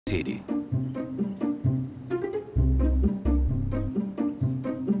City.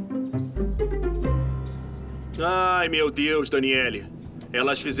 Ai, meu Deus, Daniele.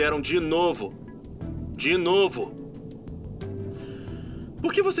 Elas fizeram de novo. De novo.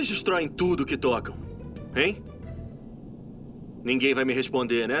 Por que vocês destroem tudo que tocam? Hein? Ninguém vai me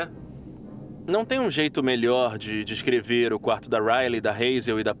responder, né? Não tem um jeito melhor de descrever o quarto da Riley, da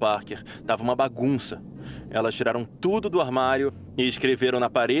Hazel e da Parker. Tava uma bagunça. Elas tiraram tudo do armário e escreveram na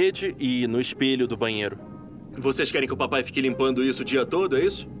parede e no espelho do banheiro. Vocês querem que o papai fique limpando isso o dia todo, é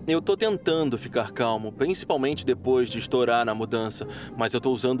isso? Eu tô tentando ficar calmo, principalmente depois de estourar na mudança. Mas eu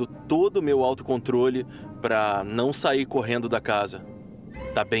tô usando todo o meu autocontrole pra não sair correndo da casa.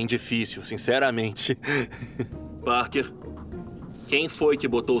 Tá bem difícil, sinceramente. Parker, quem foi que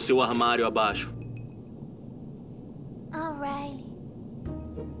botou o seu armário abaixo? A Riley.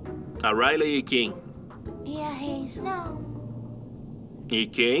 A Riley e quem? E a Hazel. Não. E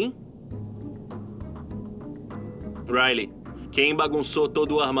quem? Riley, quem bagunçou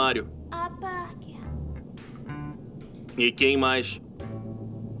todo o armário? A Parker. E quem mais?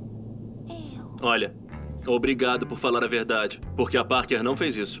 Eu. Olha, obrigado por falar a verdade, porque a Parker não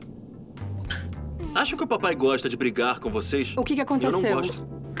fez isso. Acho que o papai gosta de brigar com vocês. O que aconteceu? Eu não gosto.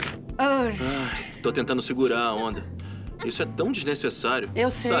 Ai. Tô tentando segurar a onda. Isso é tão desnecessário. Eu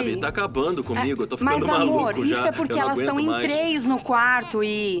sei. Sabe, tá acabando comigo. Eu tô ficando Mas, maluco amor, já. isso é porque Eu não elas estão aguento em mais. 3 no quarto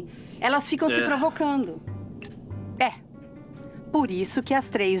e elas ficam se provocando. É. Por isso que as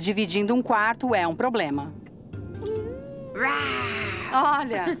 3 dividindo um quarto é um problema.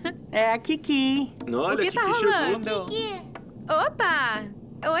 Olha, é a Kiki. Olha, O que tá chegou. rolando? Opa!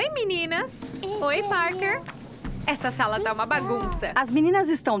 Oi, meninas. Oi, Parker. Essa sala tá uma bagunça. As meninas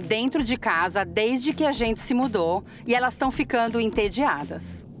estão dentro de casa desde que a gente se mudou e elas estão ficando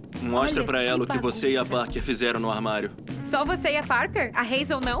entediadas. Mostra Olha, pra que ela o que você e a bagunça. Parker fizeram no armário. Só você e a Parker? A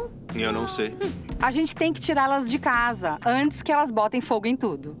Hazel não? Eu não sei. A gente tem que tirá-las de casa antes que elas botem fogo em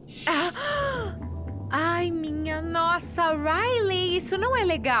tudo. Ai, minha nossa, Riley, isso não é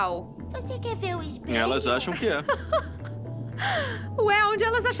legal. Você quer ver o espelho? Elas acham que é. Ué, onde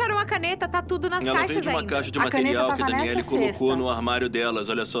elas acharam a caneta? Tá tudo nas Ela caixas vem de uma ainda. caixa de A caneta material que a tava Daniele nessa colocou cesta. no armário delas,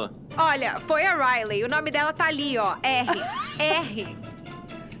 olha só. Olha, foi a Riley. O nome dela tá ali, ó. R.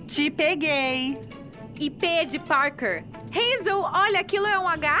 Te peguei. E P de Parker. Hazel, olha, aquilo é um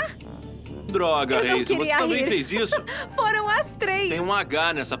H? Droga, Eu não Hazel, você queria também rir. fez isso? Foram as 3. Tem um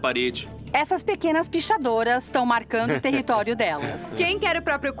H nessa parede. Essas pequenas pichadoras estão marcando o território delas. Quem quer o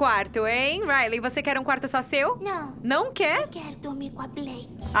próprio quarto, hein? Riley, você quer um quarto só seu? Não. Não quer? Quero dormir com a Blake.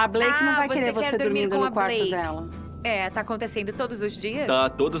 A Blake não vai você querer quer você dormir dormindo com no a quarto Blake. dela. É, tá acontecendo todos os dias? Tá,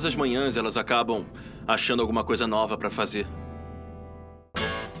 todas as manhãs elas acabam achando alguma coisa nova pra fazer.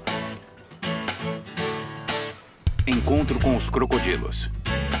 Encontro com os crocodilos.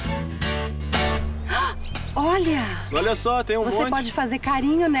 Olha! Olha só, tem um Você monte. pode fazer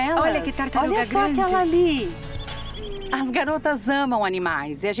carinho nelas. Olha que tartaruga Olha só grande. aquela ali. As garotas amam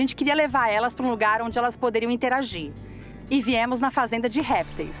animais e a gente queria levar elas para um lugar onde elas poderiam interagir. E viemos na fazenda de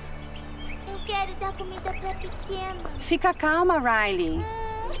répteis. Eu quero dar comida pra pequena. Fica calma, Riley.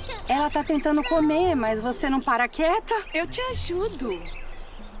 Ela tá tentando comer, mas você não para quieta? Eu te ajudo.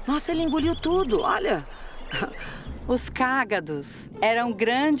 Nossa, ele engoliu tudo, olha. Os cágados eram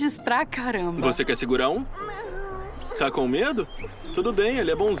grandes pra caramba. Você quer segurar um? Tá com medo? Tudo bem, ele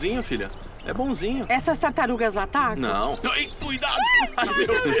é bonzinho, filha. É bonzinho. Essas tartarugas atacam? Não. Ai, cuidado! Ai,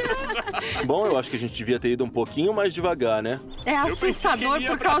 meu Deus. Bom, eu acho que a gente devia ter ido um pouquinho mais devagar, né? É assustador ia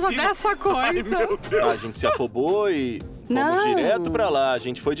por pra causa cima. dessa coisa. A gente se afobou e fomos Não. direto pra lá. A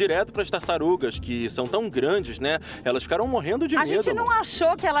gente foi direto pras tartarugas, que são tão grandes, né? Elas ficaram morrendo de A medo. gente não amor.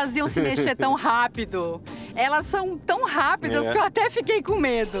 achou que elas iam se mexer tão rápido. Elas são tão rápidas que eu até fiquei com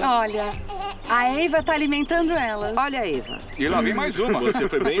medo. Olha, a Eva tá alimentando elas. Olha, Eva. E lá vem mais uma. Você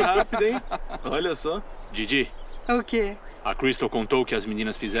foi bem rápido, hein? Olha só. Didi, O quê? a Crystal contou o que as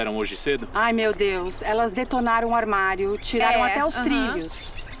meninas fizeram hoje cedo? Ai, meu Deus. Elas detonaram o armário, tiraram É, até os aham.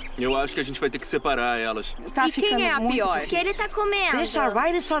 trilhos. Eu acho que a gente vai ter que separar elas. Tá E quem ficando é a muito pior? difícil. Que ele tá comendo. Deixa a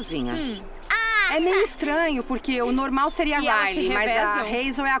Riley sozinha. É meio estranho, porque o normal seria E a elas se Riley, mas a revezam?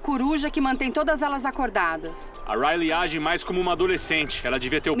 Hazel é a coruja que mantém todas elas acordadas. A Riley age mais como uma adolescente. Ela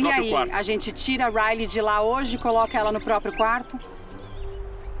devia ter o E próprio aí, quarto. a gente tira a Riley de lá hoje e coloca ela no próprio quarto?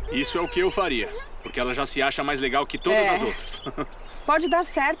 Isso é o que eu faria. Porque ela já se acha mais legal que todas É. as outras. Pode dar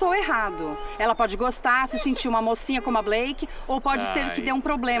certo ou errado. Ela pode gostar, se sentir uma mocinha como a Blake, ou pode ser que dê um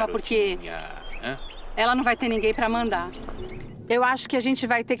problema, porque garotinha. Hã? ela não vai ter ninguém pra mandar. Eu acho que a gente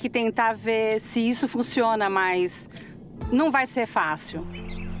vai ter que tentar ver se isso funciona, mas não vai ser fácil.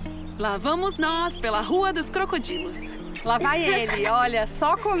 Lá vamos nós pela Rua dos Crocodilos. Lá vai ele, olha,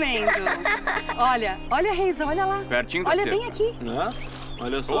 só comendo. Olha, Hazel, olha lá. Pertinho da Olha cerca. bem aqui.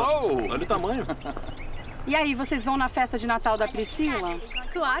 Olha só, Uou! olha o tamanho. E aí, vocês vão na festa de Natal da Priscila?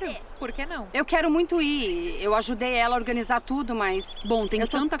 Claro, por que não? Eu quero muito ir. Eu ajudei ela a organizar tudo, mas... Bom, tem eu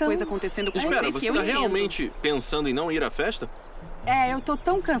tô tanta tão- coisa acontecendo com Espera, vocês você que eu tá entendo. realmente pensando em não ir à festa? Eu tô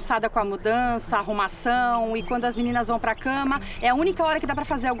tão cansada com a mudança, a arrumação, e quando as meninas vão pra cama, é a única hora que dá pra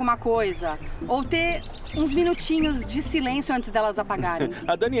fazer alguma coisa. Ou ter uns minutinhos de silêncio antes delas apagarem.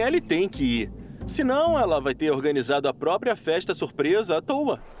 A Daniele tem que ir. Senão, ela vai ter organizado a própria festa surpresa à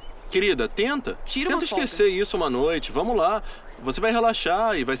toa. Querida, tenta. Tira uma Tenta folga. esquecer isso uma noite. Vamos lá. Você vai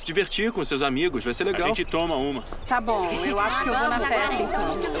relaxar e vai se divertir com seus amigos. Vai ser A legal. gente toma umas. Tá bom, eu acho que eu vou na festa,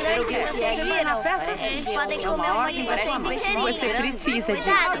 então. Quero ver. Você vai na festa, sim. Eles podem comer um monte de Você precisa disso.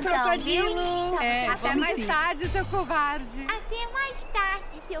 Cuidado, crocodilo. É, Até vamos mais sim. tarde, seu covarde. Até mais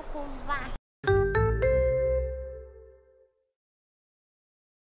tarde, seu covarde.